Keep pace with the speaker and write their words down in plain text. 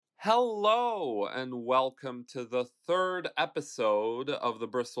Hello, and welcome to the third episode of the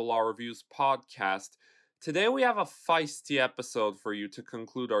Bristol Law Review's podcast. Today we have a feisty episode for you to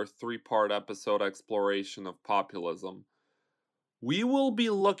conclude our three-part episode exploration of populism. We will be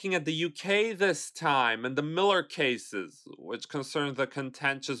looking at the UK this time and the Miller cases, which concern the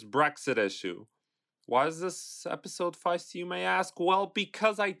contentious Brexit issue. Why is this episode feisty, you may ask? Well,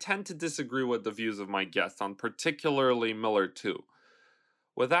 because I tend to disagree with the views of my guests on particularly Miller 2.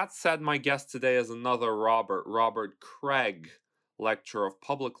 With that said, my guest today is another Robert Craig, lecturer of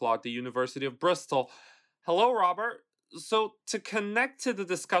public law at the University of Bristol. Hello, Robert. So, to connect to the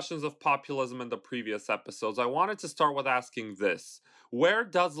discussions of populism in the previous episodes, I wanted to start with asking this. Where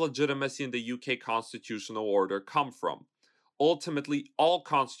does legitimacy in the UK constitutional order come from? Ultimately, all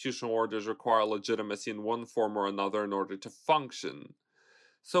constitutional orders require legitimacy in one form or another in order to function.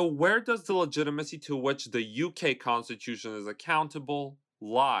 So, where does the legitimacy to which the UK constitution is accountable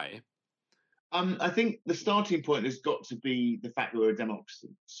lie? I think the starting point has got to be the fact that we're a democracy.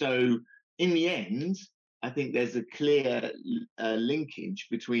 So, in the end, I think there's a clear linkage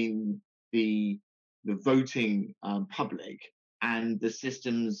between the voting public and the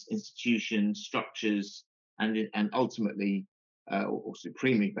systems, institutions, structures, and ultimately, or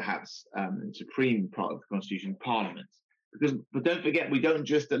supremely perhaps, supreme part of the constitution, Parliament. But don't forget, we don't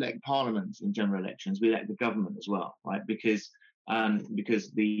just elect Parliament in general elections; we elect the government as well, right? Because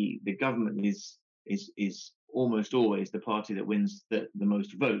the government is almost always the party that wins the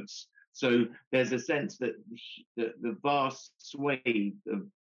most votes. So there's a sense that the vast swathe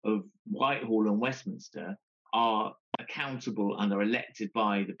of Whitehall and Westminster are accountable and are elected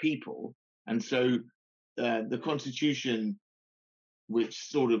by the people. And so the Constitution, which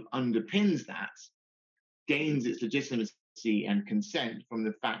sort of underpins that, gains its legitimacy and consent from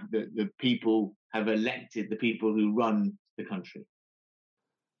the fact that the people have elected the people who run the country.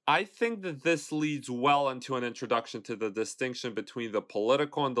 I think that this leads well into an introduction to the distinction between the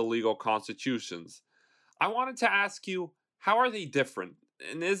political and the legal constitutions. I wanted to ask you, how are they different?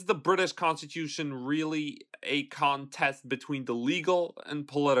 And is the British Constitution really a contest between the legal and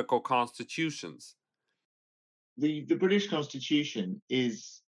political constitutions? The British Constitution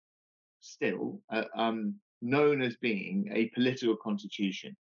is still known as being a political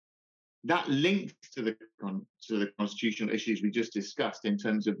constitution. That links to the constitutional issues we just discussed in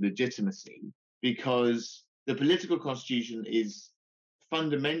terms of legitimacy, because the political constitution is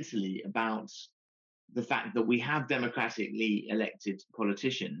fundamentally about the fact that we have democratically elected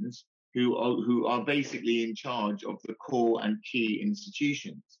politicians who are basically in charge of the core and key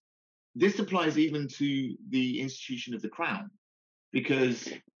institutions. This applies even to the institution of the Crown, because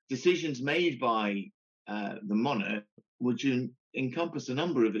decisions made by the monarch, which encompass a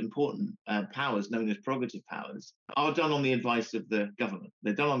number of important powers known as prerogative powers, are done on the advice of the government.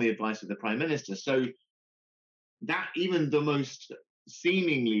 They're done on the advice of the Prime Minister. So that even the most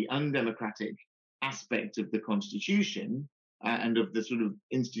seemingly undemocratic aspect of the Constitution and of the sort of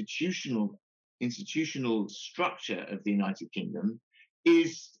institutional structure of the United Kingdom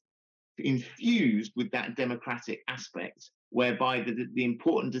is infused with that democratic aspect, whereby the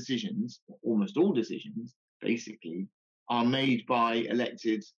important decisions, almost all decisions, basically, are made by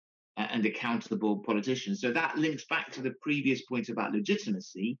elected and accountable politicians. So that links back to the previous point about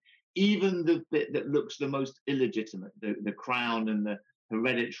legitimacy. Even the bit that looks the most illegitimate, the crown and the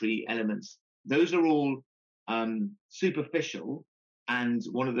hereditary elements, those are all superficial. And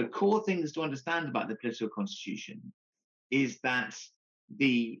one of the core things to understand about the political constitution is that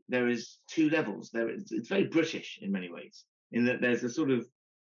there is two levels. It's very British in many ways, in that there's a sort of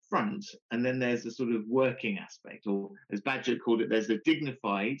front, and then there's a sort of working aspect, or as Badger called it, there's the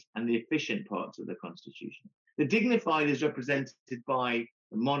dignified and the efficient parts of the Constitution. The dignified is represented by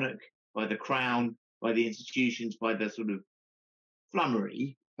the monarch, by the crown, by the institutions, by the sort of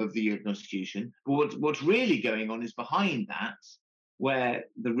flummery of the Constitution. But what's really going on is behind that, where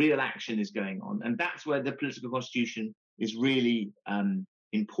the real action is going on. And that's where the political constitution is really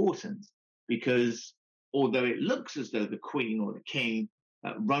important, because although it looks as though the Queen or the King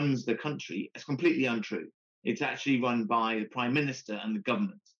runs the country, it's completely untrue. It's actually run by the Prime Minister and the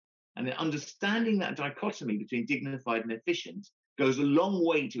government. And understanding that dichotomy between dignified and efficient goes a long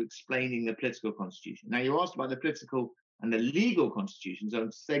way to explaining the political constitution. Now, you asked about the political and the legal constitutions.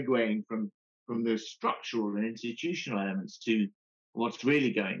 I'm segueing from those structural and institutional elements to what's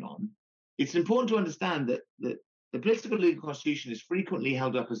really going on. It's important to understand that the political legal constitution is frequently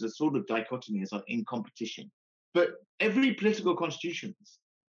held up as a sort of dichotomy, as in competition. But every political constitution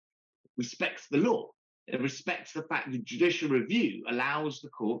respects the law. It respects the fact that judicial review allows the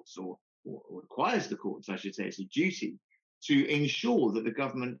courts, or requires the courts, I should say, it's a duty, to ensure that the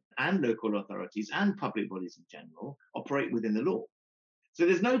government and local authorities and public bodies in general operate within the law. So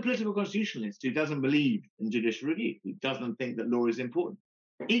there's no political constitutionalist who doesn't believe in judicial review, who doesn't think that law is important.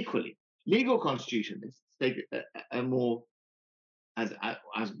 Equally, legal constitutionalists take a more, as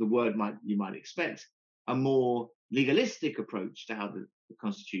the word you might expect, a more legalistic approach to how the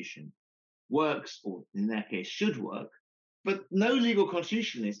Constitution works, or in their case should work. But no legal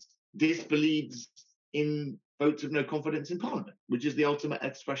constitutionalist disbelieves in votes of no confidence in Parliament, which is the ultimate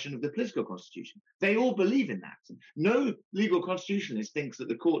expression of the political constitution. They all believe in that. No legal constitutionalist thinks that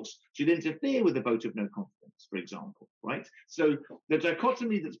the courts should interfere with the vote of no confidence, for example, right? So the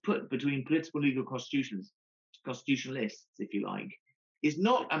dichotomy that's put between political legal constitutionalists, if you like, is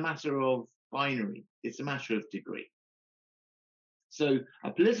not a matter of binary, it's a matter of degree. So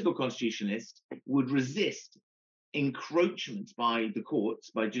a political constitutionalist would resist encroachment by the courts,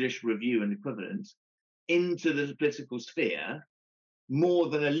 by judicial review and equivalent, into the political sphere more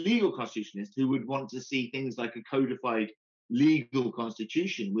than a legal constitutionalist who would want to see things like a codified legal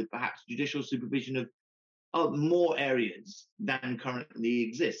constitution with perhaps judicial supervision of more areas than currently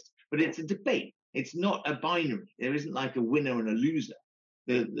exist. But it's a debate. It's not a binary. There isn't like a winner and a loser.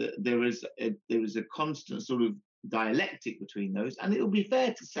 There is a constant sort of dialectic between those. And it will be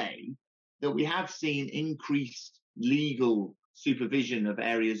fair to say that we have seen increased legal supervision of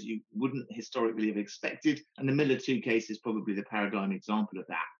areas you wouldn't historically have expected. And the Miller 2 case is probably the paradigm example of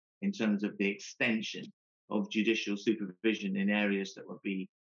that in terms of the extension of judicial supervision in areas that would be,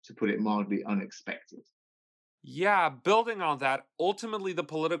 to put it mildly, unexpected. Yeah, building on that, ultimately the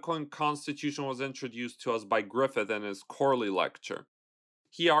political constitution was introduced to us by Griffith in his Corley lecture.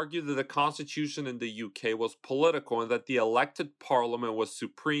 He argued that the constitution in the UK was political and that the elected parliament was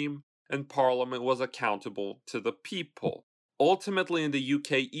supreme and parliament was accountable to the people. Ultimately, in the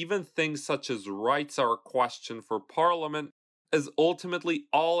UK, even things such as rights are a question for Parliament, as ultimately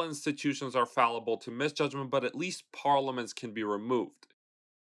all institutions are fallible to misjudgment, but at least parliaments can be removed.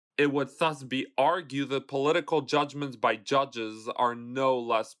 It would thus be argued that political judgments by judges are no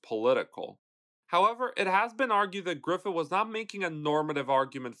less political. However, it has been argued that Griffith was not making a normative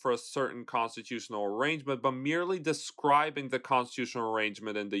argument for a certain constitutional arrangement, but merely describing the constitutional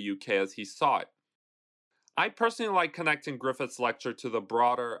arrangement in the UK as he saw it. I personally like connecting Griffith's lecture to the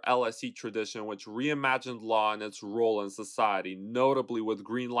broader LSE tradition, which reimagined law and its role in society, notably with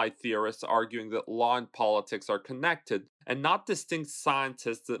green light theorists arguing that law and politics are connected, and not distinct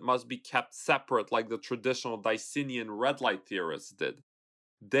scientists that must be kept separate like the traditional Dicenian red light theorists did.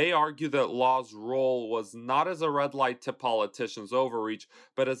 They argue that law's role was not as a red light to politicians' overreach,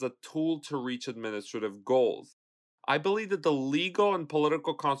 but as a tool to reach administrative goals. I believe that the legal and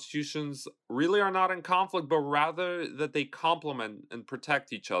political constitutions really are not in conflict, but rather that they complement and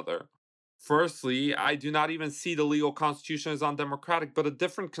protect each other. Firstly, I do not even see the legal constitution as undemocratic, but a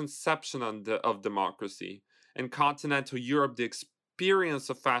different conception of democracy. In continental Europe, the experience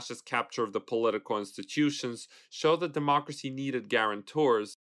of fascist capture of the political institutions showed that democracy needed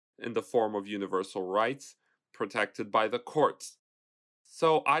guarantors in the form of universal rights protected by the courts.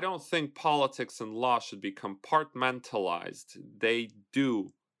 So I don't think politics and law should be compartmentalized. They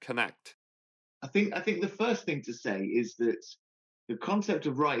do connect. I think the first thing to say is that the concept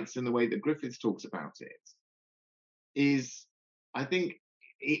of rights and the way that Griffiths talks about it is, I think,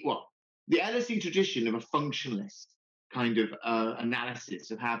 the LSE tradition of a functionalist kind of analysis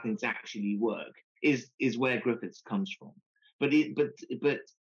of how things actually work is where Griffiths comes from. But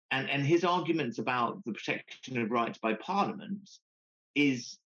his arguments about the protection of rights by Parliament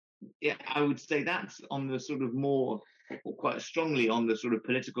is, I would say that's on the sort of more, or quite strongly on the sort of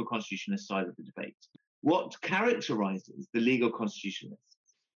political constitutionalist side of the debate. What characterizes the legal constitutionalists,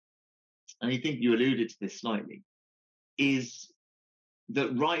 and I think you alluded to this slightly, is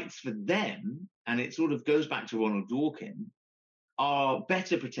that rights for them, and it sort of goes back to Ronald Dworkin, are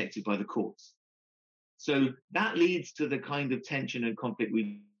better protected by the courts. So that leads to the kind of tension and conflict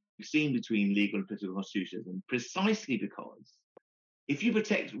we've seen between legal and political constitutionalism, precisely because if you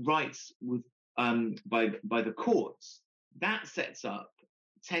protect rights with, by the courts, that sets up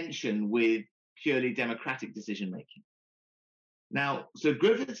tension with purely democratic decision-making. Now, so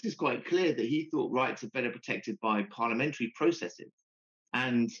Griffiths is quite clear that he thought rights are better protected by parliamentary processes.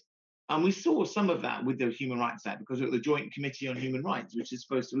 And we saw some of that with the Human Rights Act because of the Joint Committee on Human Rights, which is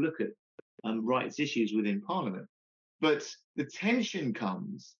supposed to look at rights issues within Parliament. But the tension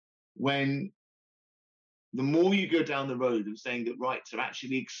comes when the more you go down the road of saying that rights are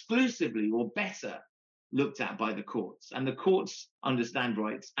actually exclusively or better looked at by the courts, and the courts understand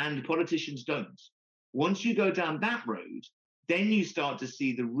rights and politicians don't. Once you go down that road, then you start to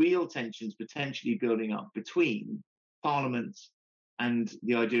see the real tensions potentially building up between Parliament and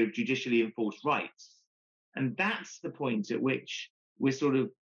the idea of judicially enforced rights. And that's the point at which we're sort of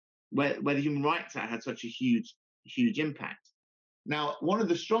where the Human Rights Act had such a huge impact. Now, one of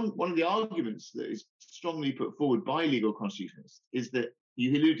the arguments that is strongly put forward by legal constitutionalists is that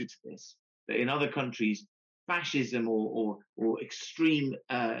you alluded to this, that in other countries, fascism or extreme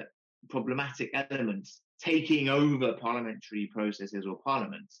problematic elements taking over parliamentary processes or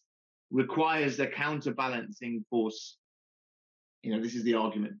parliaments requires a counterbalancing force. This is the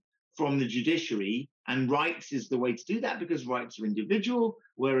argument from the judiciary, and rights is the way to do that because rights are individual,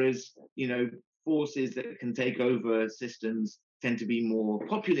 whereas forces that can take over systems tend to be more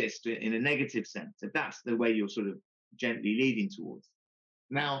populist in a negative sense. If that's the way you're sort of gently leading towards.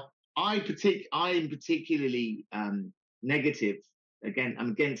 Now, I'm particularly negative. Again,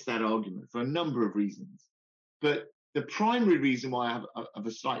 I'm against that argument for a number of reasons. But the primary reason why I have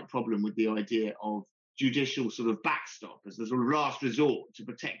a slight problem with the idea of judicial sort of backstop as the sort of last resort to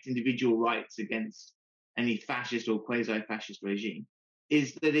protect individual rights against any fascist or quasi-fascist regime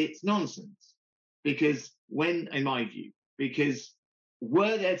is that it's nonsense. Because in my view, because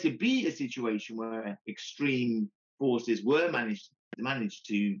were there to be a situation where extreme forces were managed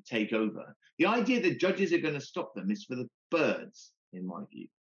to take over, the idea that judges are going to stop them is for the birds, in my view.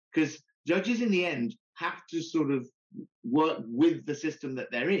 Because judges in the end have to sort of work with the system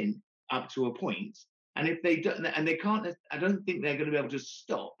that they're in up to a point. And if they don't, and they can't, I don't think they're going to be able to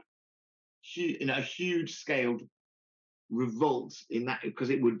stop a huge scaled revolt in that, because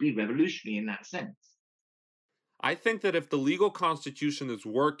it would be revolutionary in that sense. I think that if the legal constitution is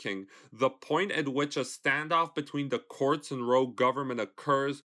working, the point at which a standoff between the courts and rogue government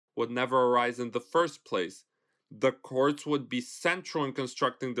occurs would never arise in the first place. The courts would be central in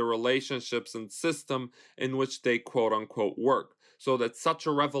constructing the relationships and system in which they quote-unquote work, so that such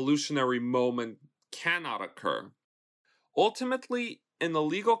a revolutionary moment cannot occur. Ultimately, in the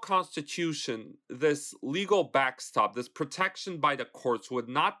legal constitution, this legal backstop, this protection by the courts would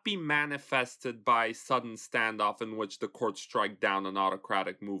not be manifested by sudden standoff in which the courts strike down an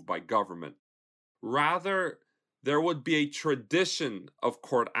autocratic move by government. Rather, there would be a tradition of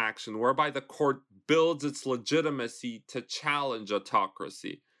court action whereby the court builds its legitimacy to challenge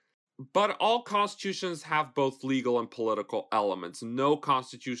autocracy. But all constitutions have both legal and political elements. No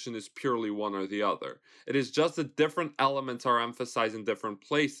constitution is purely one or the other. It is just that different elements are emphasized in different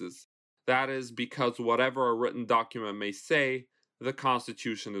places. That is because whatever a written document may say, the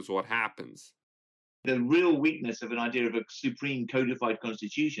constitution is what happens. The real weakness of an idea of a supreme codified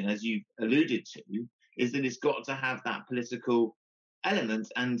constitution, as you alluded to, is that it's got to have that political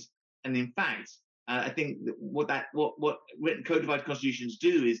element. And in fact, I think that what written codified constitutions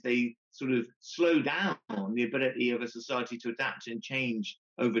do is they sort of slow down the ability of a society to adapt and change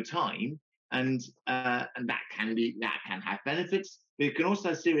over time, and that can have benefits, but it can also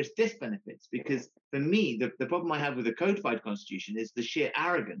have serious disbenefits. Because for me, the problem I have with a codified constitution is the sheer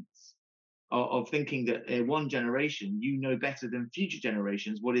arrogance of thinking that in one generation you know better than future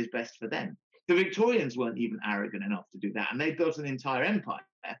generations what is best for them. The Victorians weren't even arrogant enough to do that, and they built an entire empire,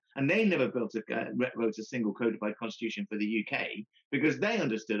 and they never wrote a single codified constitution for the UK because they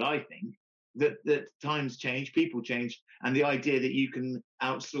understood, I think, that times change, people change, and the idea that you can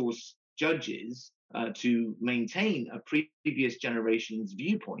outsource judges to maintain a previous generation's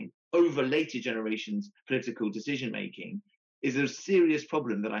viewpoint over later generations' political decision making is a serious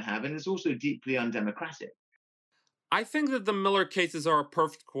problem that I have, and it's also deeply undemocratic. I think that the Miller cases are a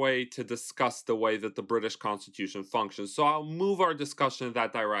perfect way to discuss the way that the British Constitution functions, so I'll move our discussion in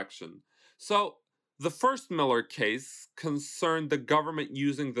that direction. So, the first Miller case concerned the government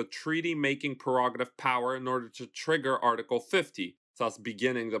using the treaty-making prerogative power in order to trigger Article 50, thus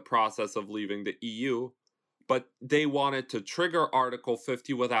beginning the process of leaving the EU, but they wanted to trigger Article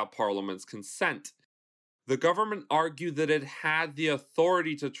 50 without Parliament's consent. The government argued that it had the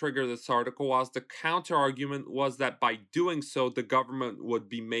authority to trigger this article, whilst the counter-argument was that by doing so, the government would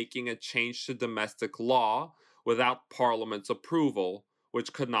be making a change to domestic law without Parliament's approval,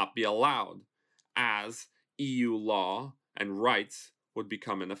 which could not be allowed, as EU law and rights would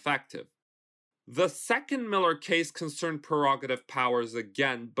become ineffective. The second Miller case concerned prerogative powers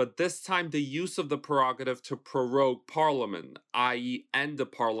again, but this time the use of the prerogative to prorogue Parliament, i.e. end a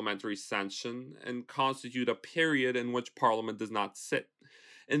parliamentary session and constitute a period in which Parliament does not sit.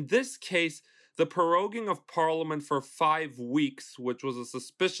 In this case, the proroguing of Parliament for 5 weeks, which was a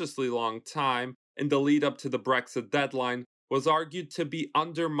suspiciously long time, in the lead up to the Brexit deadline, was argued to be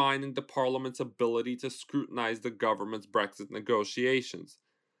undermining the Parliament's ability to scrutinize the government's Brexit negotiations.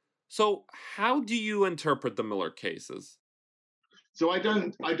 So, how do you interpret the Miller cases? So I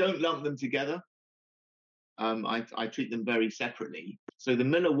don't lump them together. I treat them very separately. So the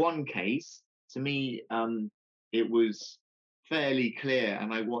Miller 1 case, to me, it was fairly clear,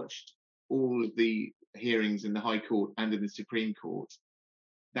 and I watched all of the hearings in the High Court and in the Supreme Court,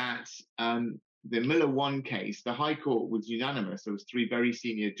 that the Miller 1 case, the High Court was unanimous. There was 3 very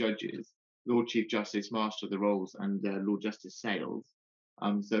senior judges, Lord Chief Justice, Master of the Rolls, and Lord Justice Sales.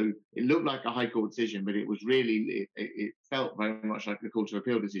 So it looked like a High Court decision, but it was really, it felt very much like a Court of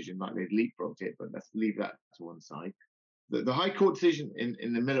Appeal decision, like they'd leapfrogged it, but let's leave that to one side. The High Court decision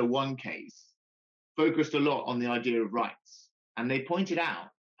in the Miller 1 case focused a lot on the idea of rights. And they pointed out,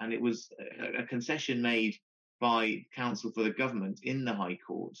 and it was a concession made by counsel for the government in the High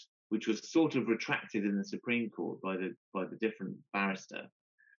Court, which was sort of retracted in the Supreme Court by the different barrister,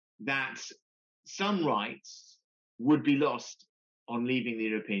 that some rights would be lost on leaving the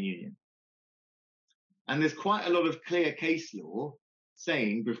European Union. And there's quite a lot of clear case law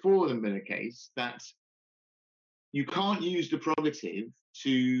saying before the Miller case that you can't use the prerogative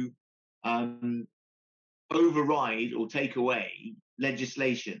to override or take away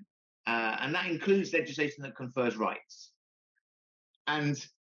legislation. And that includes legislation that confers rights. And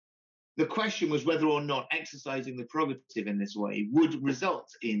the question was whether or not exercising the prerogative in this way would result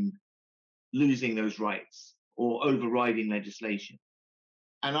in losing those rights or overriding legislation.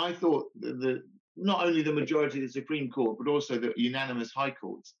 And I thought that not only the majority of the Supreme Court, but also the unanimous High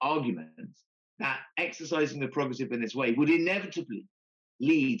Court's argument that exercising the prerogative in this way would inevitably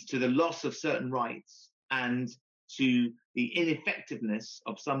lead to the loss of certain rights and to the ineffectiveness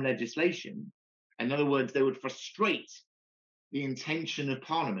of some legislation. In other words, they would frustrate the intention of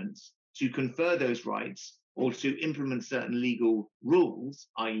Parliament to confer those rights or to implement certain legal rules,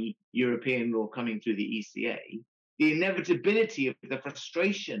 i.e. European law coming through the ECA. The inevitability of the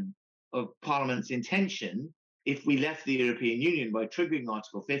frustration of Parliament's intention, if we left the European Union by triggering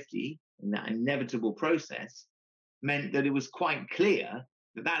Article 50 in that inevitable process, meant that it was quite clear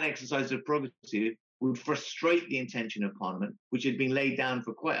that that exercise of prerogative would frustrate the intention of Parliament, which had been laid down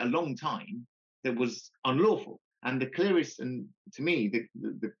for quite a long time, that was unlawful. And the clearest, and to me,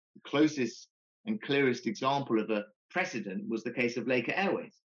 the closest and clearest example of a precedent was the case of Laker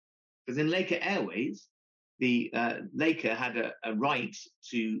Airways. Because in Laker Airways, the Laker had a right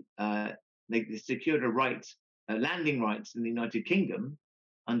to, they secured a right, landing rights in the United Kingdom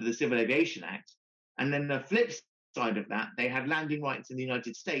under the Civil Aviation Act. And then the flip side of that, they had landing rights in the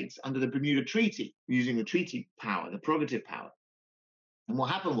United States under the Bermuda Treaty, using the treaty power, the prerogative power. And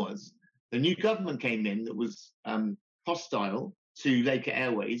what happened was the new government came in that was hostile to Laker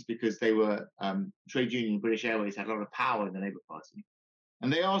Airways because they were trade union. British Airways had a lot of power in the Labour Party.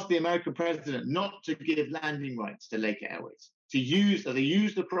 And they asked the American president not to give landing rights to Laker Airways, to use, or they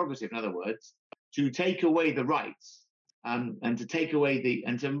used the prerogative, in other words, to take away the rights and to take away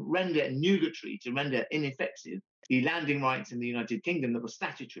and to render nugatory, to render ineffective the landing rights in the United Kingdom that were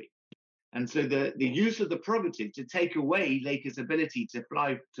statutory. And so the use of the prerogative to take away Laker's ability to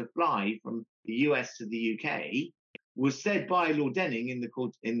fly from the US to the UK was said by Lord Denning in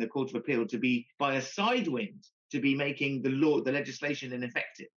the Court of Appeal to be by a side wind, to be making the legislation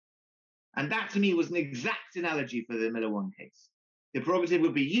ineffective. And that to me was an exact analogy for the Miller 1 case. The prerogative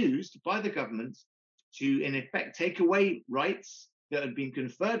would be used by the government to, in effect, take away rights that had been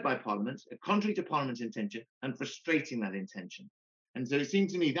conferred by Parliament, contrary to Parliament's intention, and frustrating that intention. And so it seemed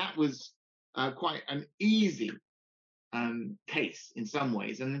to me that was quite an easy case in some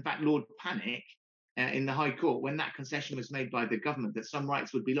ways. And in fact, Lord Panic in the High Court, when that concession was made by the government that some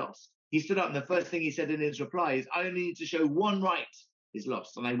rights would be lost, he stood up and the first thing he said in his reply is, I only need to show one right is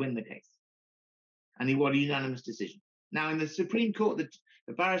lost and I win the case. And he won a unanimous decision. Now, in the Supreme Court,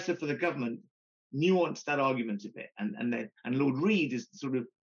 the barrister for the government nuanced that argument a bit. And Lord Reid is sort of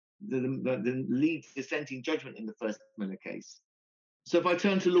the lead dissenting judgment in the first Miller case. So if I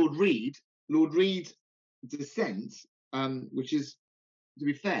turn to Lord Reid's dissent, which is, to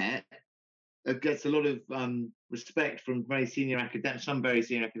be fair, gets a lot of respect from some very senior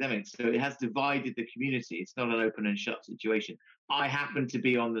academics. So it has divided the community. It's not an open and shut situation. I happen to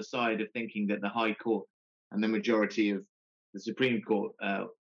be on the side of thinking that the High Court and the majority of the Supreme Court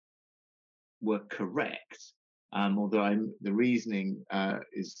were correct, although the reasoning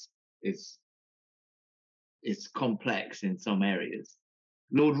is complex in some areas.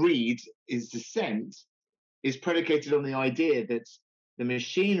 Lord Reid's dissent is predicated on the idea that the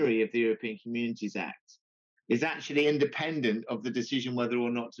machinery of the European Communities Act is actually independent of the decision whether or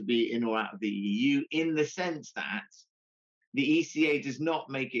not to be in or out of the EU, in the sense that the ECA does not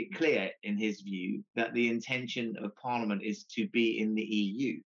make it clear, in his view, that the intention of Parliament is to be in the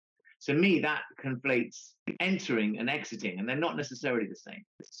EU. To me, that conflates entering and exiting, and they're not necessarily the same.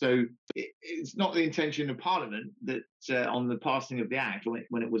 So it's not the intention of Parliament that on the passing of the Act,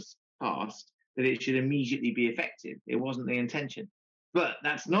 when it was passed, that it should immediately be effective. It wasn't the intention. But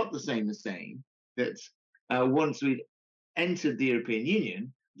that's not the same as saying that once we'd entered the European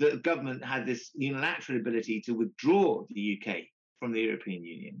Union, the government had this unilateral ability to withdraw the UK from the European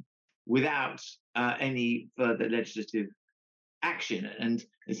Union without any further legislative action. And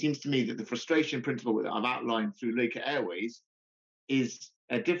it seems to me that the frustration principle that I've outlined through Labour Airways is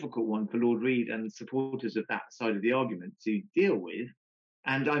a difficult one for Lord Reid and supporters of that side of the argument to deal with.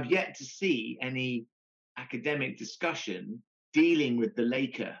 And I've yet to see any academic discussion dealing with the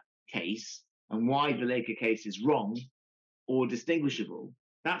Laker case and why the Laker case is wrong or distinguishable.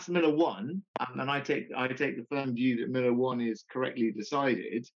 That's Miller 1, and I take the firm view that Miller 1 is correctly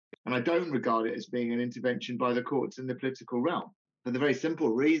decided, and I don't regard it as being an intervention by the courts in the political realm, for the very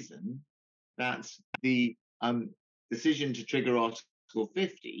simple reason that the decision to trigger Article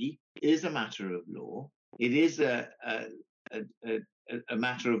 50 is a matter of law. It is a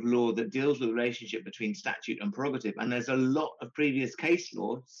matter of law that deals with the relationship between statute and prerogative, and there's a lot of previous case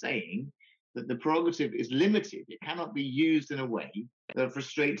law saying that the prerogative is limited. It cannot be used in a way that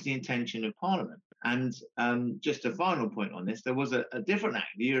frustrates the intention of Parliament. And just a final point on this, there was a different act,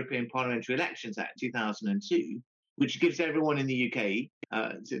 the European Parliamentary Elections Act 2002, which gives everyone in the UK,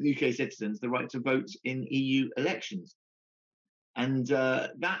 UK citizens, the right to vote in EU elections. And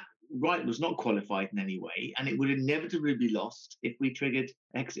that right was not qualified in any way, and it would inevitably be lost if we triggered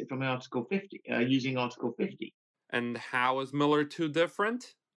exit from Article 50, using Article 50. And how is Miller 2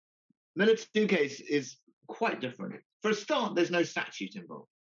 different? Miller 2 case is quite different. For a start, there's no statute involved.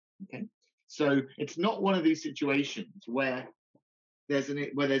 Okay, so it's not one of these situations where there's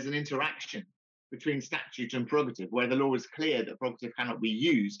an interaction between statute and prerogative, where the law is clear that prerogative cannot be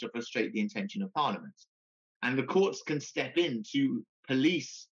used to frustrate the intention of Parliament, and the courts can step in to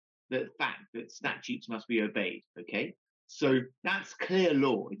police the fact that statutes must be obeyed. Okay, so that's clear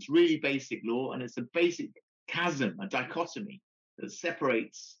law. It's really basic law, and it's a basic chasm, a dichotomy that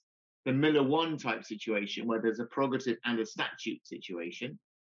separates the Miller 1 type situation where there's a prerogative and a statute situation,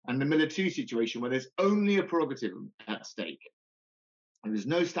 and the Miller 2 situation where there's only a prerogative at stake and there's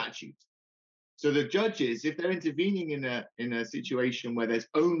no statute. So the judges, if they're intervening in a situation where there's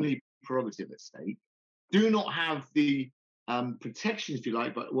only prerogative at stake, do not have the protection, if you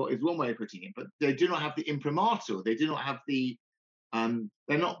like, but what is one way of putting it, but they do not have the imprimatur. They do not have the,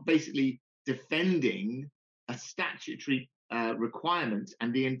 they're not basically defending a statutory requirement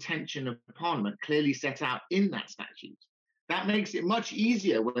and the intention of Parliament clearly set out in that statute. That makes it much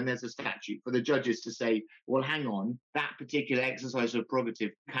easier when there's a statute for the judges to say, well, hang on, that particular exercise of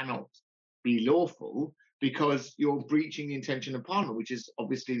prerogative cannot be lawful because you're breaching the intention of Parliament, which is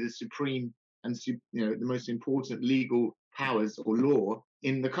obviously the supreme and the most important legal powers or law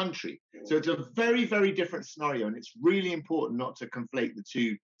in the country. So it's a very, very different scenario, and it's really important not to conflate the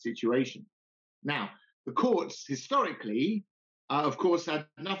two situations. Now, the courts historically, of course, had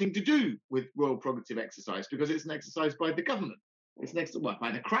nothing to do with royal prerogative exercise because it's an exercise by the government. It's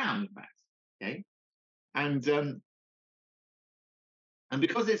by the Crown, in fact. Okay, and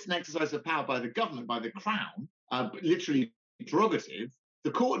because it's an exercise of power by the government, by the Crown, literally prerogative,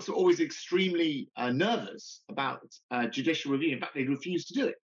 the courts are always extremely nervous about judicial review. In fact, they refuse to do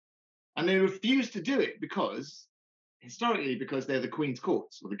it, and they refuse to do it because they're the Queen's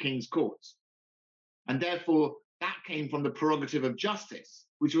courts or the King's courts. And therefore, that came from the prerogative of justice,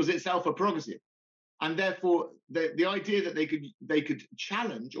 which was itself a prerogative. And therefore, the idea that they could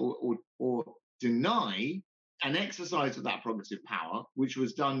challenge or deny an exercise of that prerogative power, which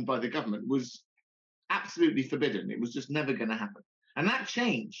was done by the government, was absolutely forbidden. It was just never going to happen. And that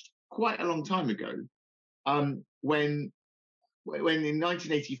changed quite a long time ago, when in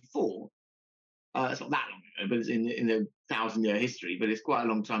 1984, it's not that long ago, but it's in the 1,000-year history, but it's quite a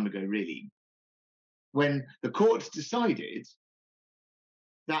long time ago, really, when the courts decided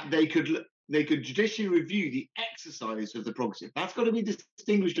that they could judicially review the exercise of the prerogative. That's got to be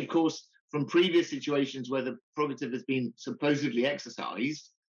distinguished, of course, from previous situations where the prerogative has been supposedly exercised,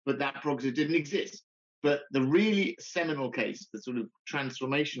 but that prerogative didn't exist. But the really seminal case, the sort of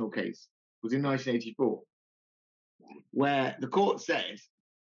transformational case, was in 1984, where the court said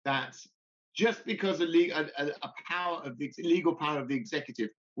that just because a legal power of the legal power of the executive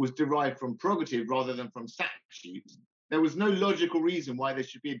was derived from prerogative rather than from statute, there was no logical reason why there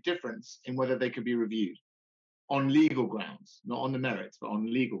should be a difference in whether they could be reviewed on legal grounds, not on the merits, but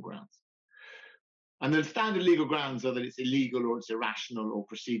on legal grounds. And the standard legal grounds are that it's illegal or it's irrational or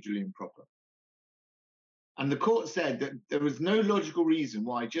procedurally improper. And the court said that there was no logical reason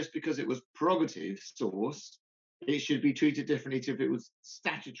why, just because it was prerogative source, it should be treated differently to if it was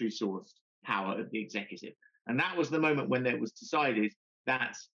statutory source power of the executive. And that was the moment when it was decided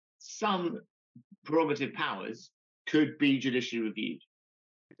that some prerogative powers could be judicially reviewed.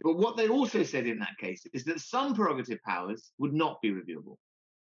 But what they also said in that case is that some prerogative powers would not be reviewable.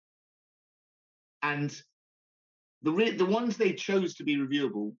 And the ones they chose to be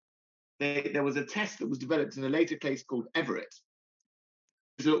reviewable, there was a test that was developed in a later case called Everett.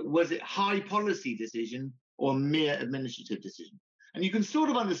 So was it high policy decision or mere administrative decision? And you can sort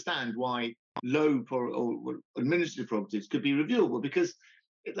of understand why low or administrative prerogatives could be reviewable, because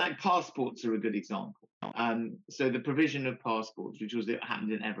like passports are a good example. So the provision of passports, which was it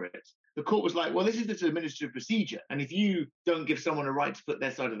happened in Everett, the court was like, well, this is just an administrative procedure. And if you don't give someone a right to put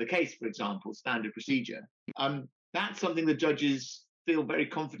their side of the case, for example, standard procedure, that's something the judges feel very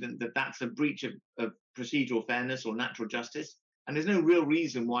confident that that's a breach of procedural fairness or natural justice. And there's no real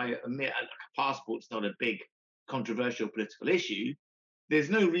reason why a passport's not a big controversial political issue. There's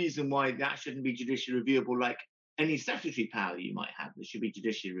no reason why that shouldn't be judicially reviewable, like any statutory power you might have that should be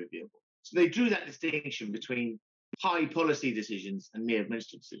judicially reviewable. So they drew that distinction between high policy decisions and mere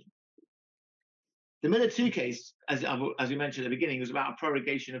administrative decisions. The Miller 2 case, as we mentioned at the beginning, was about a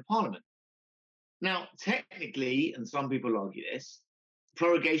prorogation of Parliament. Now, technically, and some people argue this,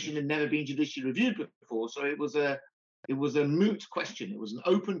 prorogation had never been judicially reviewed before, so it was a moot question. It was an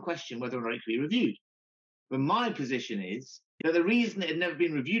open question whether or not it could be reviewed. But my position is that the reason it had never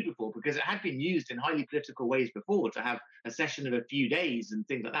been reviewed before, because it had been used in highly political ways before to have a session of a few days and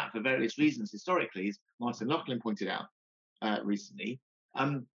things like that for various reasons historically, as Martin Loughlin pointed out recently.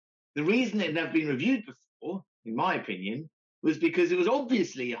 The reason it had never been reviewed before, in my opinion, was because it was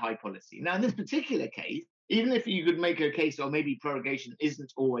obviously a high policy. Now, in this particular case, even if you could make a case, or maybe prorogation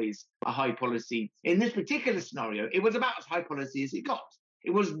isn't always a high policy, in this particular scenario, it was about as high policy as it got.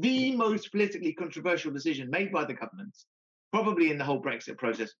 It was the most politically controversial decision made by the government, probably in the whole Brexit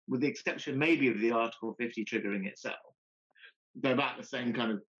process, with the exception maybe of the Article 50 triggering itself. They're about the same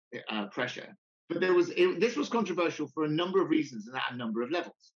kind of pressure. But this was controversial for a number of reasons and at a number of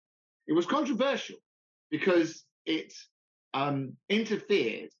levels. It was controversial because it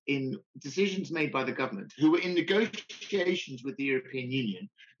interfered in decisions made by the government, who were in negotiations with the European Union.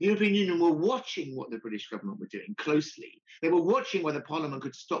 The European Union were watching what the British government were doing closely. They were watching whether Parliament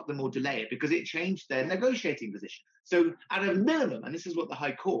could stop them or delay it, because it changed their negotiating position. So at a minimum, and this is what the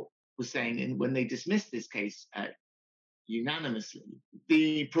High Court was saying when they dismissed this case unanimously,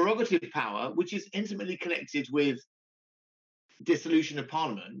 the prerogative power, which is intimately connected with dissolution of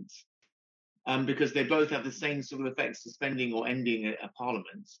Parliament, because they both have the same sort of effects, suspending or ending a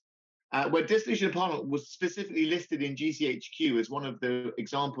Parliament, where dissolution of Parliament was specifically listed in GCHQ as one of the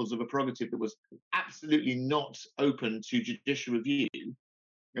examples of a prerogative that was absolutely not open to judicial review.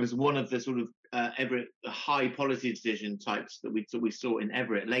 It was one of the sort of Everett high policy decision types that we saw in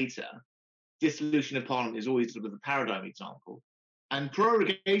Everett later. Dissolution of Parliament is always sort of the paradigm example. And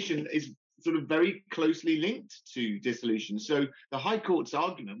prorogation is sort of very closely linked to dissolution. So the High Court's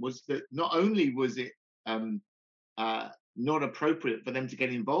argument was that not only was it not appropriate for them to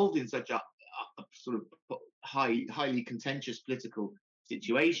get involved in such a sort of highly contentious political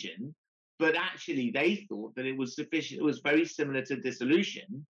situation, but actually they thought that it was sufficient, it was very similar to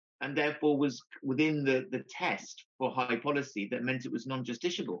dissolution, and therefore was within the test for high policy that meant it was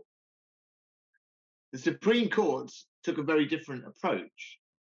non-justiciable. The Supreme Court took a very different approach.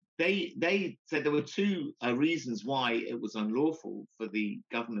 They said there were two reasons why it was unlawful for the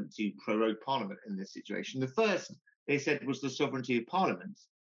government to prorogue Parliament in this situation. The first, they said, was the sovereignty of Parliament.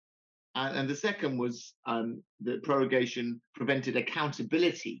 And the second was that prorogation prevented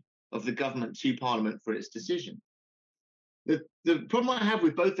accountability of the government to Parliament for its decision. The problem I have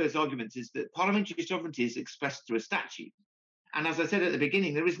with both those arguments is that parliamentary sovereignty is expressed through a statute. And as I said at the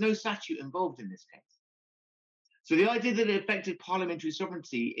beginning, there is no statute involved in this case. So the idea that it affected parliamentary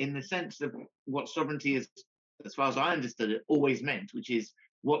sovereignty in the sense of what sovereignty is, as far as I understood it, always meant, which is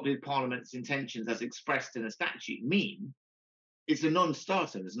what did Parliament's intentions as expressed in a statute mean, it's a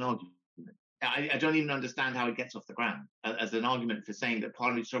non-starter as an argument. I don't even understand how it gets off the ground as an argument for saying that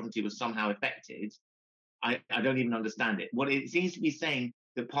parliamentary sovereignty was somehow affected. I don't even understand it. What it seems to be saying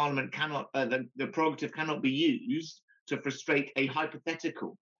that Parliament cannot, the prerogative cannot be used to frustrate a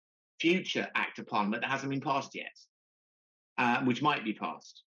hypothetical future act of Parliament that hasn't been passed yet, which might be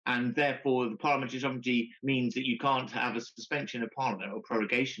passed. And therefore, the parliamentary sovereignty means that you can't have a suspension of Parliament or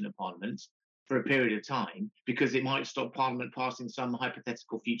prorogation of Parliament for a period of time because it might stop Parliament passing some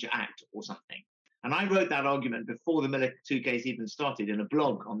hypothetical future act or something. And I wrote that argument before the Miller 2 case even started in a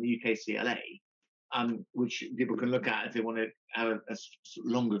blog on the UK CLA. which people can look at if they want to have a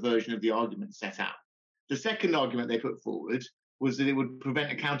longer version of the argument set out. The second argument they put forward was that it would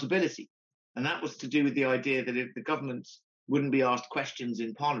prevent accountability. And that was to do with the idea that if the government wouldn't be asked questions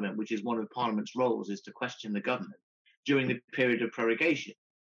in Parliament, which is one of Parliament's roles, is to question the government during the period of prorogation.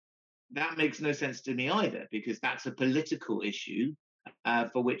 That makes no sense to me either, because that's a political issue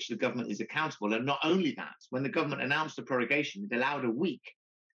for which the government is accountable. And not only that, when the government announced the prorogation, it allowed a week,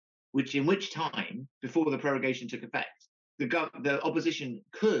 in which time, before the prorogation took effect, the opposition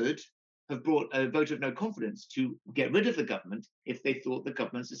could have brought a vote of no confidence to get rid of the government if they thought the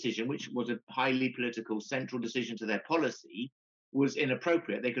government's decision, which was a highly political central decision to their policy, was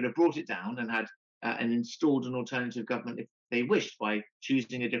inappropriate. They could have brought it down and had and installed an alternative government if they wished, by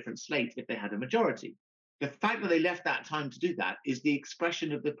choosing a different slate if they had a majority. The fact that they left that time to do that is the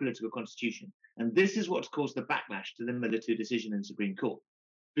expression of the political constitution. And this is what's caused the backlash to the Miller 2 decision in the Supreme Court.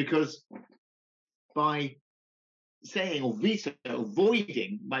 Because by saying or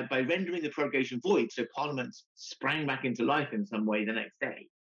voiding, by rendering the prorogation void, so Parliament sprang back into life in some way the next day,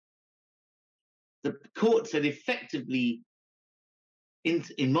 the courts had effectively,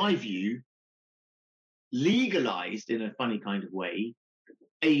 in my view, legalized in a funny kind of way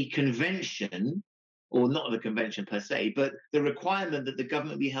a convention, or not the convention per se, but the requirement that the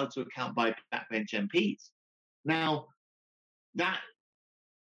government be held to account by backbench MPs. Now, that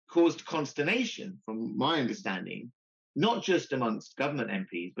caused consternation, from my understanding, not just amongst government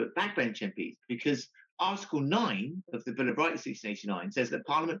MPs, but backbench MPs, because Article 9 of the Bill of Rights 1689 says that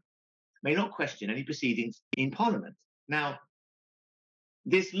Parliament may not question any proceedings in Parliament. Now,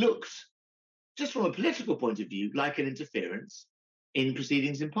 this looks, just from a political point of view, like an interference in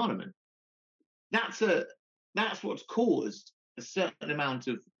proceedings in Parliament. That's what's caused a certain amount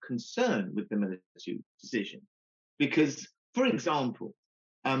of concern with the Miller 2 decision. Because, for example,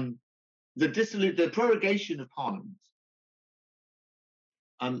 the prorogation of Parliament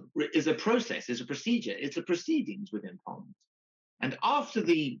is a process, is a procedure, it's a proceedings within Parliament. And after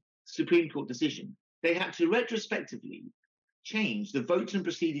the Supreme Court decision, they had to retrospectively change the votes and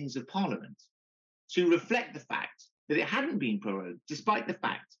proceedings of Parliament to reflect the fact that it hadn't been prorogued, despite the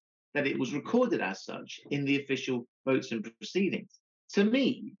fact that it was recorded as such in the official votes and proceedings. To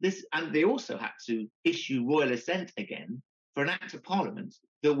me, and they also had to issue royal assent again for an act of Parliament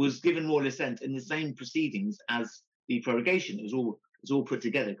that was given royal assent in the same proceedings as the prorogation. It was all put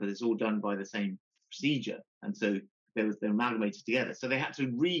together because it's all done by the same procedure, and so they're amalgamated together. So they had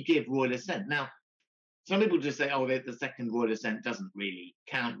to re-give royal assent. Now, some people just say, oh, the second royal assent doesn't really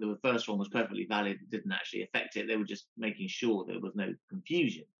count. The first one was perfectly valid. It didn't actually affect it. They were just making sure there was no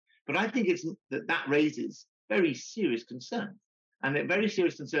confusion. But I think it's that raises very serious concerns. And that very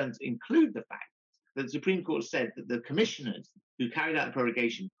serious concerns include the fact that the Supreme Court said that the commissioners who carried out the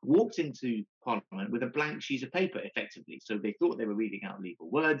prorogation walked into Parliament with a blank sheet of paper, effectively. So they thought they were reading out legal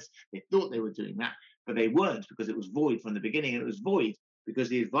words. They thought they were doing that, but they weren't, because it was void from the beginning. And it was void because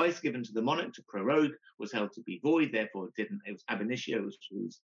the advice given to the monarch to prorogue was held to be void. Therefore, it was ab initio, it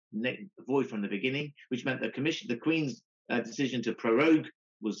was void from the beginning, which meant the Queen's decision to prorogue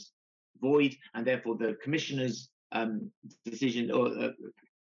was void, and therefore the commissioner's decision, or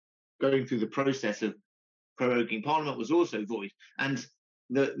going through the process of proroguing Parliament, was also void. And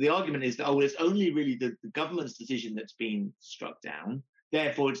the argument is that, it's only really the government's decision that's been struck down,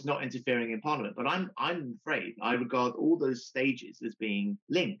 therefore it's not interfering in Parliament. But I'm afraid I regard all those stages as being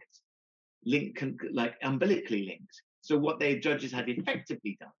linked, like umbilically linked. So what the judges had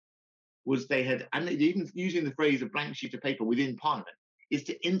effectively done was they had, and even using the phrase a blank sheet of paper within Parliament, is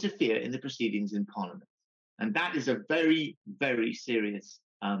to interfere in the proceedings in Parliament. And that is a very, very serious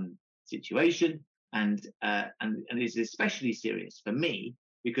situation, and is especially serious for me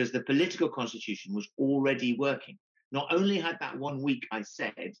because the political constitution was already working. Not only had that 1 week I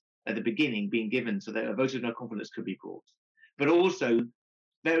said at the beginning been given so that a vote of no confidence could be brought, but also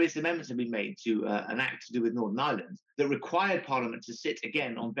various amendments had been made to an act to do with Northern Ireland that required Parliament to sit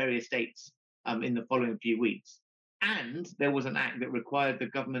again on various dates in the following few weeks. And there was an act that required the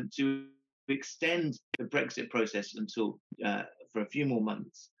government to extend the Brexit process until for a few more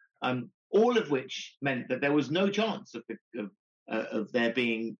months. All of which meant that there was no chance of there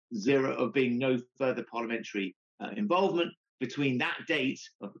being no further parliamentary involvement between that date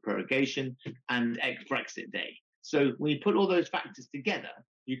of the prorogation and ex-Brexit day. So when you put all those factors together,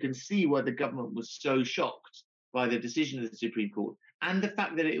 you can see why the government was so shocked by the decision of the Supreme Court, and the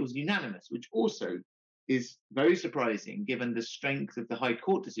fact that it was unanimous, which also is very surprising given the strength of the High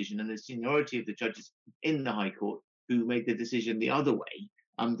Court decision and the seniority of the judges in the High Court who made the decision the other way,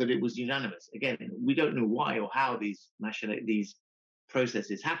 that it was unanimous. Again, we don't know why or how these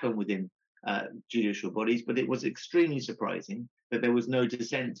processes happen within judicial bodies, but it was extremely surprising that there was no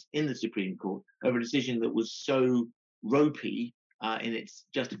dissent in the Supreme Court over a decision that was so ropey in its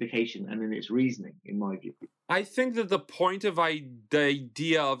justification and in its reasoning, in my view. I think that the point of the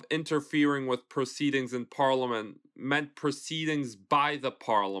idea of interfering with proceedings in Parliament meant proceedings by the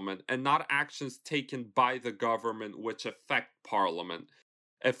Parliament and not actions taken by the government which affect Parliament.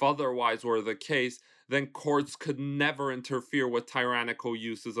 If otherwise were the case, then courts could never interfere with tyrannical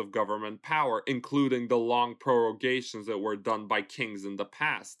uses of government power, including the long prorogations that were done by kings in the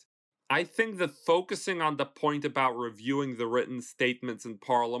past. I think that focusing on the point about reviewing the written statements in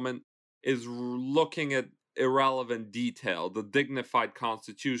Parliament is looking at irrelevant detail, the dignified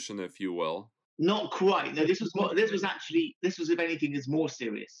constitution, if you will. Not quite. No, this was if anything is more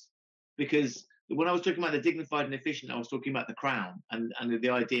serious, because when I was talking about the dignified and efficient, I was talking about the crown and the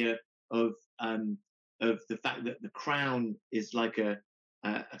idea of the fact that the crown is like a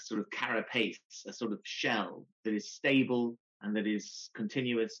sort of carapace, a sort of shell that is stable and that is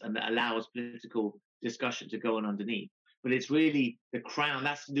continuous and that allows political discussion to go on underneath. But it's really the crown,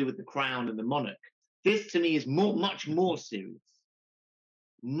 that's to do with the crown and the monarch. This to me is much more serious,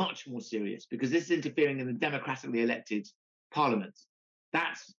 because this is interfering in the democratically elected parliament.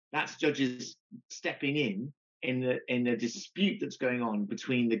 That's judges stepping in a dispute that's going on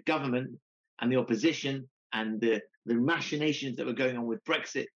between the government and the opposition and the machinations that were going on with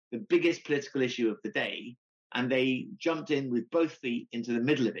Brexit, the biggest political issue of the day, and they jumped in with both feet into the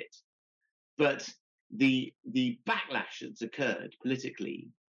middle of it. But the backlash that's occurred politically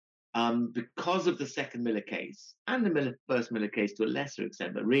because of the second Miller case and the first Miller case to a lesser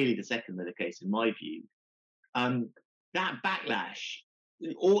extent, but really the second Miller case, in my view, that backlash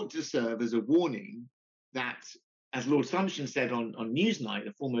ought to serve as a warning that, as Lord Sumption said on Newsnight,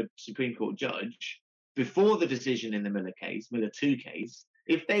 a former Supreme Court judge, before the decision in the Miller case, Miller 2 case,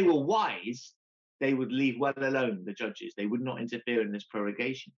 if they were wise, they would leave well alone the judges. They would not interfere in this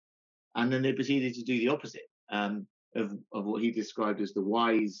prorogation. And then they proceeded to do the opposite of what he described as the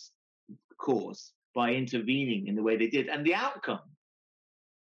wise course by intervening in the way they did. And the outcome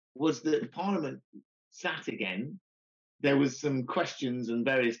was that Parliament sat again. There was some questions and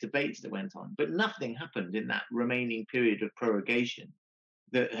various debates that went on, but nothing happened in that remaining period of prorogation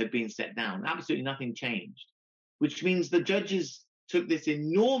that had been set down. Absolutely nothing changed, which means the judges took this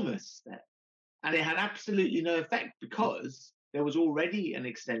enormous step and it had absolutely no effect because there was already an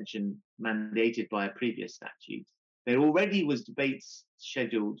extension mandated by a previous statute. There already was debates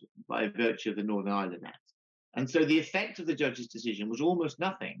scheduled by virtue of the Northern Ireland Act. And so the effect of the judge's decision was almost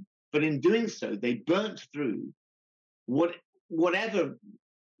nothing. But in doing so, they burnt through whatever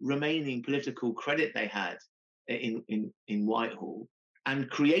remaining political credit they had in Whitehall and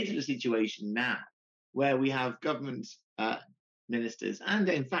created a situation now where we have government ministers and,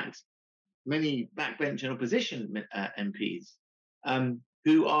 in fact, many backbench and opposition MPs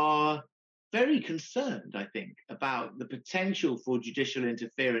who are very concerned, I think, about the potential for judicial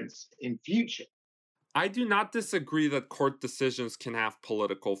interference in future. I do not disagree that court decisions can have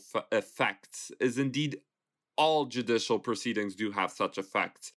political effects, as indeed all judicial proceedings do have such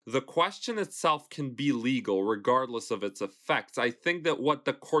effects. The question itself can be legal regardless of its effects. I think that what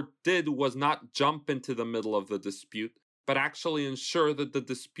the court did was not jump into the middle of the dispute, but actually ensure that the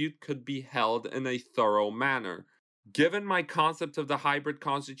dispute could be held in a thorough manner. Given my concept of the hybrid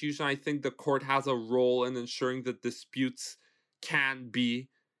constitution, I think the court has a role in ensuring that disputes can be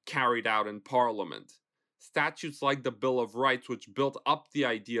carried out in Parliament. Statutes like the Bill of Rights, which built up the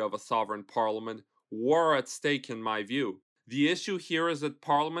idea of a sovereign parliament, were at stake in my view. The issue here is that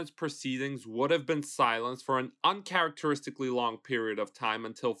Parliament's proceedings would have been silenced for an uncharacteristically long period of time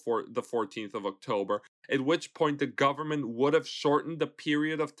until the 14th of October, at which point the government would have shortened the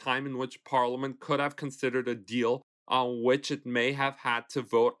period of time in which Parliament could have considered a deal on which it may have had to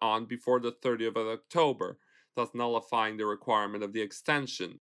vote on before the 30th of October, thus nullifying the requirement of the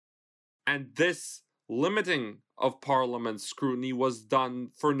extension. And this limiting of Parliament's scrutiny was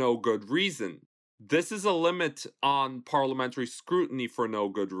done for no good reason. This is a limit on parliamentary scrutiny for no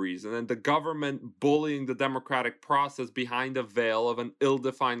good reason, and the government bullying the democratic process behind a veil of an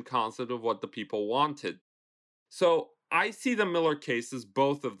ill-defined concept of what the people wanted. So I see the Miller cases,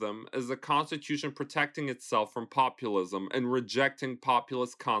 both of them, as the Constitution protecting itself from populism and rejecting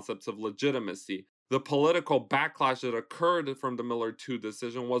populist concepts of legitimacy. The political backlash that occurred from the Miller 2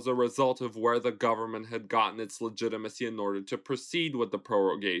 decision was a result of where the government had gotten its legitimacy in order to proceed with the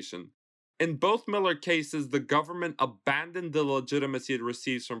prorogation. In both Miller cases, the government abandoned the legitimacy it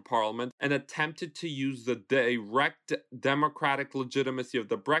receives from Parliament and attempted to use the direct democratic legitimacy of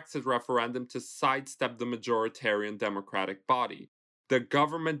the Brexit referendum to sidestep the majoritarian democratic body. The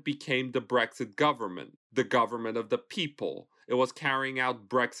government became the Brexit government, the government of the people. It was carrying out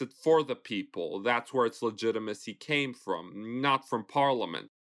Brexit for the people. That's where its legitimacy came from, not from Parliament.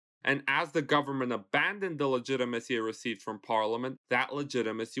 And as the government abandoned the legitimacy it received from Parliament, that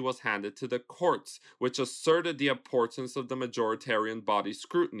legitimacy was handed to the courts, which asserted the importance of the majoritarian body's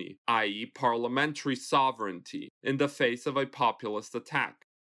scrutiny, i.e., parliamentary sovereignty, in the face of a populist attack.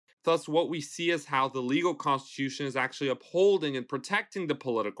 Thus, what we see is how the legal constitution is actually upholding and protecting the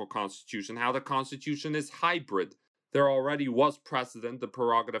political constitution, how the constitution is hybrid. There already was precedent, the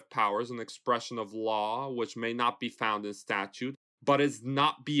prerogative powers and expression of law, which may not be found in statute, but is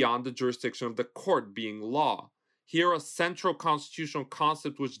not beyond the jurisdiction of the court, being law. Here, a central constitutional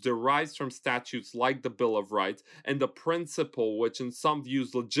concept which derives from statutes like the Bill of Rights and the principle which in some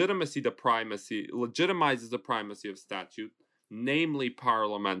views legitimizes the primacy of statute, namely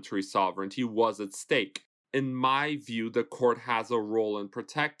parliamentary sovereignty, was at stake. In my view, the court has a role in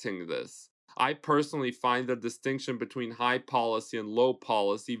protecting this. I personally find the distinction between high policy and low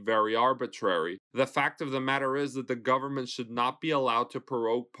policy very arbitrary. The fact of the matter is that the government should not be allowed to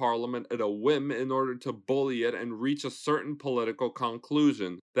prorogue Parliament at a whim in order to bully it and reach a certain political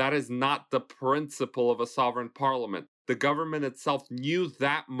conclusion. That is not the principle of a sovereign Parliament. The government itself knew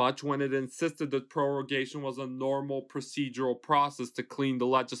that much when it insisted that prorogation was a normal procedural process to clean the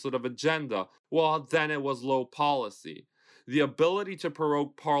legislative agenda. Well, then it was low policy. The ability to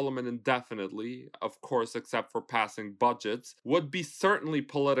prorogue Parliament indefinitely, of course except for passing budgets, would be certainly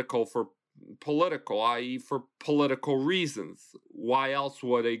political, i.e. for political reasons. Why else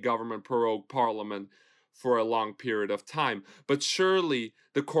would a government prorogue Parliament for a long period of time? But surely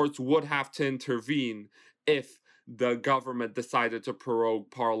the courts would have to intervene if the government decided to prorogue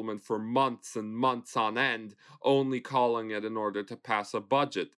Parliament for months and months on end, only calling it in order to pass a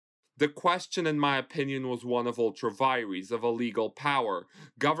budget. The question, in my opinion, was one of ultra vires, of a legal power.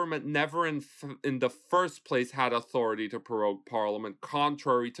 Government never in the first place had authority to prorogue Parliament,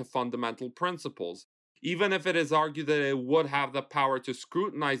 contrary to fundamental principles. Even if it is argued that it would have the power to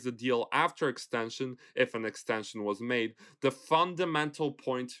scrutinize the deal after extension, if an extension was made, the fundamental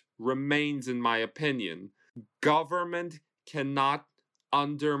point remains, in my opinion. Government cannot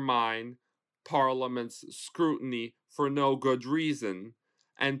undermine Parliament's scrutiny for no good reason,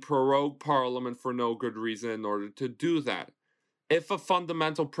 and prorogue Parliament for no good reason in order to do that. If a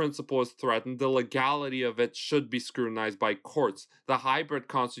fundamental principle is threatened, the legality of it should be scrutinized by courts. The hybrid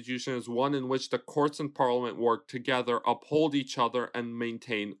constitution is one in which the courts and Parliament work together, uphold each other, and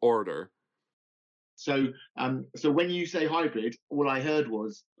maintain order. So when you say hybrid, all I heard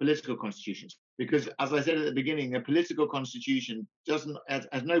was political constitutions. Because, as I said at the beginning, a political constitution has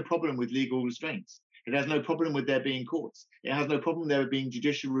no problem with legal restraints. It has no problem with there being courts. It has no problem there being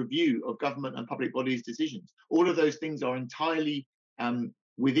judicial review of government and public bodies' decisions. All of those things are entirely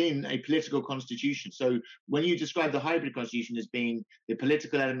within a political constitution. So when you describe the hybrid constitution as being the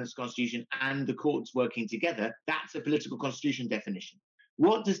political elements of the constitution and the courts working together, that's a political constitution definition.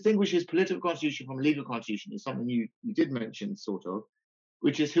 What distinguishes political constitution from legal constitution is something you did mention, sort of,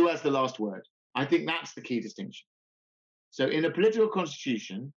 which is who has the last word. I think that's the key distinction. So in a political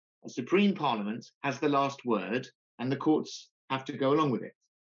constitution, a supreme parliament has the last word and the courts have to go along with it.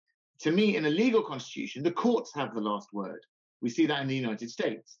 To me, in a legal constitution, the courts have the last word. We see that in the United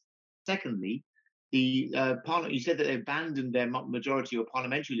States. Secondly, the parliament, you said that they abandoned their majority or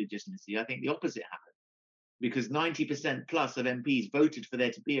parliamentary legitimacy. I think the opposite happened, because 90% plus of MPs voted for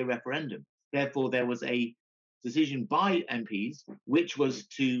there to be a referendum. Therefore, there was a decision by MPs, which was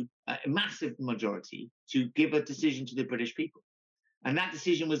to a massive majority to give a decision to the British people. And that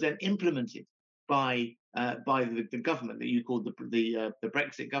decision was then implemented by the government that you called the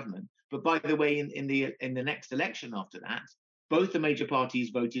Brexit government. But by the way, in the next election after that, both the major parties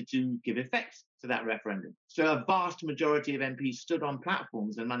voted to give effect to that referendum. So a vast majority of MPs stood on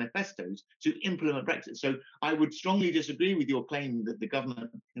platforms and manifestos to implement Brexit. So I would strongly disagree with your claim that the government,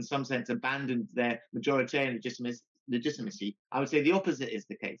 in some sense, abandoned their majoritarian legitimacy. I would say the opposite is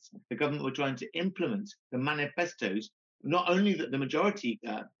the case. The government were trying to implement the manifestos, not only that the majority,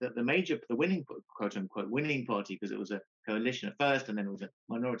 the winning, quote unquote, winning party, because it was a coalition at first and then it was a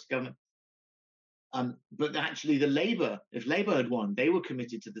minority government, but actually if Labour had won, they were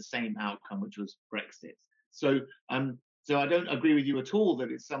committed to the same outcome, which was Brexit. So I don't agree with you at all that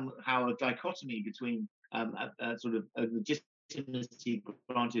it's somehow a dichotomy between a sort of a legitimacy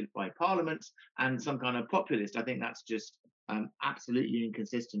granted by Parliament and some kind of populist. I think that's just absolutely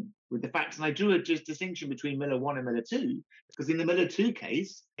inconsistent with the facts. And I drew a distinction between Miller 1 and Miller 2, because in the Miller 2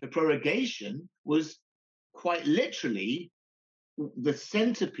 case, the prorogation was quite literally the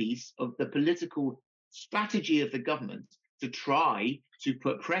centerpiece of the political strategy of the government to try to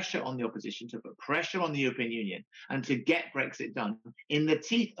put pressure on the opposition, to put pressure on the European Union, and to get Brexit done in the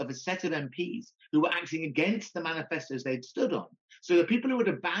teeth of a set of MPs who were acting against the manifestos they'd stood on. So the people who had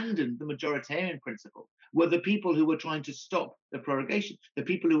abandoned the majoritarian principle were the people who were trying to stop the prorogation, the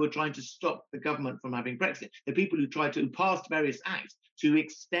people who were trying to stop the government from having Brexit, the people who passed various acts to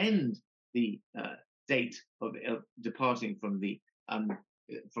extend the date of departing from the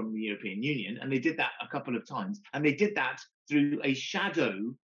European Union, and they did that a couple of times, and they did that through a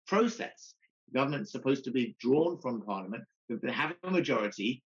shadow process. The government's supposed to be drawn from Parliament, they have a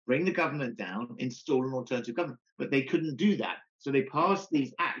majority, bring the government down, install an alternative government, but they couldn't do that. So they passed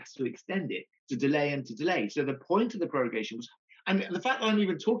these acts to extend it, to delay and to delay. So the point of the prorogation was, and the fact that I'm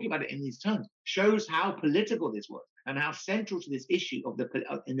even talking about it in these terms shows how political this was and how central to this issue of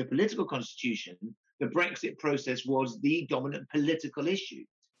in the political constitution, the Brexit process was the dominant political issue.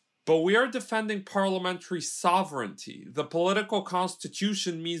 But we are defending parliamentary sovereignty. The political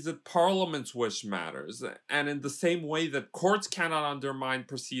constitution means that parliament's wish matters. And in the same way that courts cannot undermine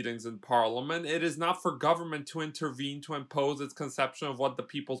proceedings in parliament, it is not for government to intervene to impose its conception of what the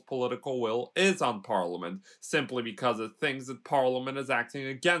people's political will is on parliament, simply because it thinks that parliament is acting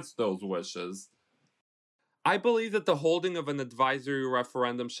against those wishes. I believe that the holding of an advisory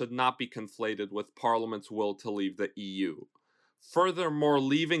referendum should not be conflated with Parliament's will to leave the EU. Furthermore,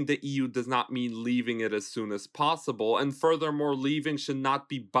 leaving the EU does not mean leaving it as soon as possible, and furthermore, leaving should not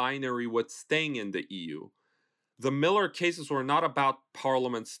be binary with staying in the EU. The Miller cases were not about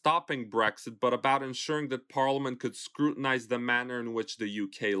Parliament stopping Brexit, but about ensuring that Parliament could scrutinize the manner in which the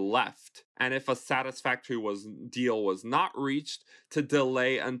UK left, and if a satisfactory deal was not reached, to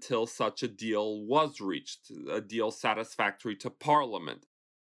delay until such a deal was reached, a deal satisfactory to Parliament.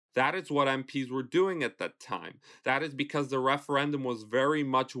 That is what MPs were doing at that time. That is because the referendum was very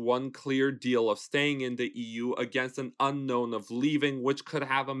much one clear deal of staying in the EU against an unknown of leaving, which could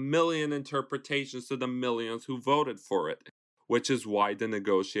have a million interpretations to the millions who voted for it, which is why the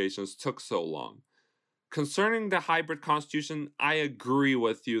negotiations took so long. Concerning the hybrid constitution, I agree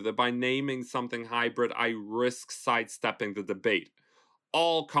with you that by naming something hybrid, I risk sidestepping the debate.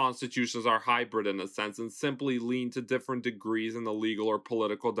 All constitutions are hybrid in a sense and simply lean to different degrees in the legal or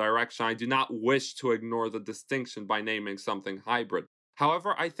political direction. I do not wish to ignore the distinction by naming something hybrid.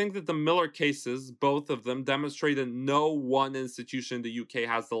 However, I think that the Miller cases, both of them, demonstrate that no one institution in the UK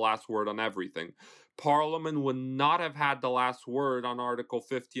has the last word on everything. Parliament would not have had the last word on Article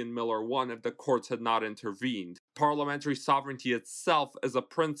 50 in Miller 1 if the courts had not intervened. Parliamentary sovereignty itself as a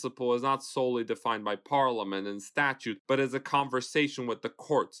principle is not solely defined by Parliament and statute, but as a conversation with the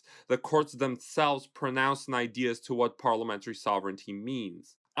courts. The courts themselves pronounce an idea as to what parliamentary sovereignty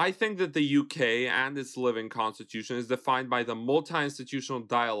means. I think that the UK and its living constitution is defined by the multi-institutional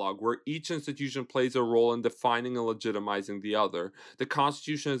dialogue where each institution plays a role in defining and legitimizing the other. The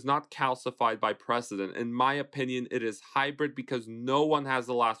constitution is not calcified by precedent. In my opinion, it is hybrid because no one has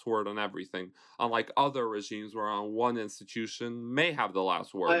the last word on everything, unlike other regimes where one institution may have the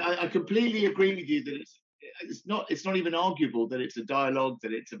last word. I completely agree with you that it's not even arguable that it's a dialogue,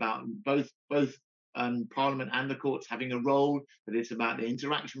 that it's about both Parliament and the courts having a role, that it's about the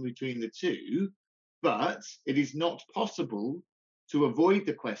interaction between the two, but it is not possible to avoid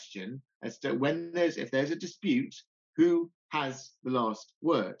the question as to if there's a dispute, who has the last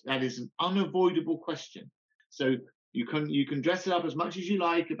word. That is an unavoidable question. So you can dress it up as much as you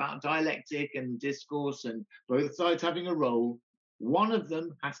like about dialectic and discourse and both sides having a role. One of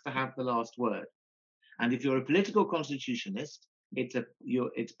them has to have the last word. And if you're a political constitutionalist,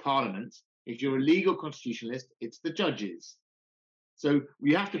 it's Parliament. If you're a legal constitutionalist, it's the judges. So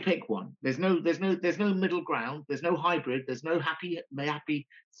we have to pick one. There's no middle ground. There's no hybrid. There's no happy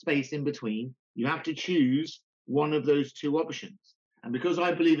space in between. You have to choose one of those two options. And because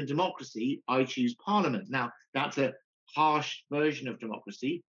I believe in democracy, I choose Parliament. Now, that's a harsh version of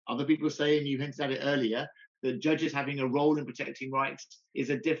democracy. Other people say, and you hinted at it earlier, that judges having a role in protecting rights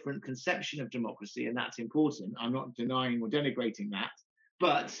is a different conception of democracy, and that's important. I'm not denying or denigrating that.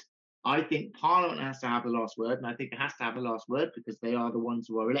 But I think Parliament has to have the last word, and I think it has to have the last word because they are the ones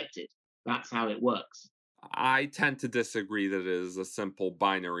who are elected. That's how it works. I tend to disagree that it is a simple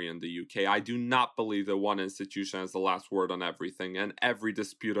binary in the UK. I do not believe that one institution has the last word on everything and every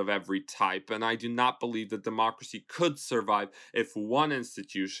dispute of every type, and I do not believe that democracy could survive if one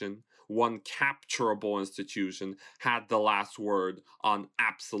institution, one capturable institution, had the last word on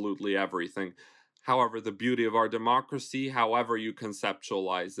absolutely everything. However, the beauty of our democracy, however you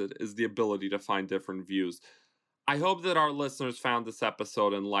conceptualize it, is the ability to find different views. I hope that our listeners found this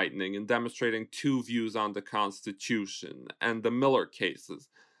episode enlightening in demonstrating two views on the Constitution and the Miller cases.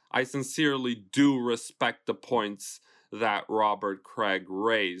 I sincerely do respect the points that Robert Craig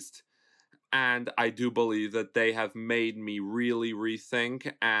raised. And I do believe that they have made me really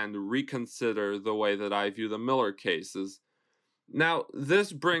rethink and reconsider the way that I view the Miller cases. Now,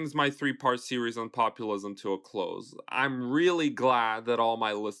 this brings my three-part series on populism to a close. I'm really glad that all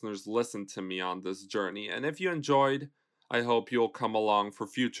my listeners listened to me on this journey, and if you enjoyed, I hope you'll come along for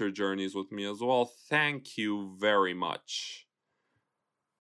future journeys with me as well. Thank you very much.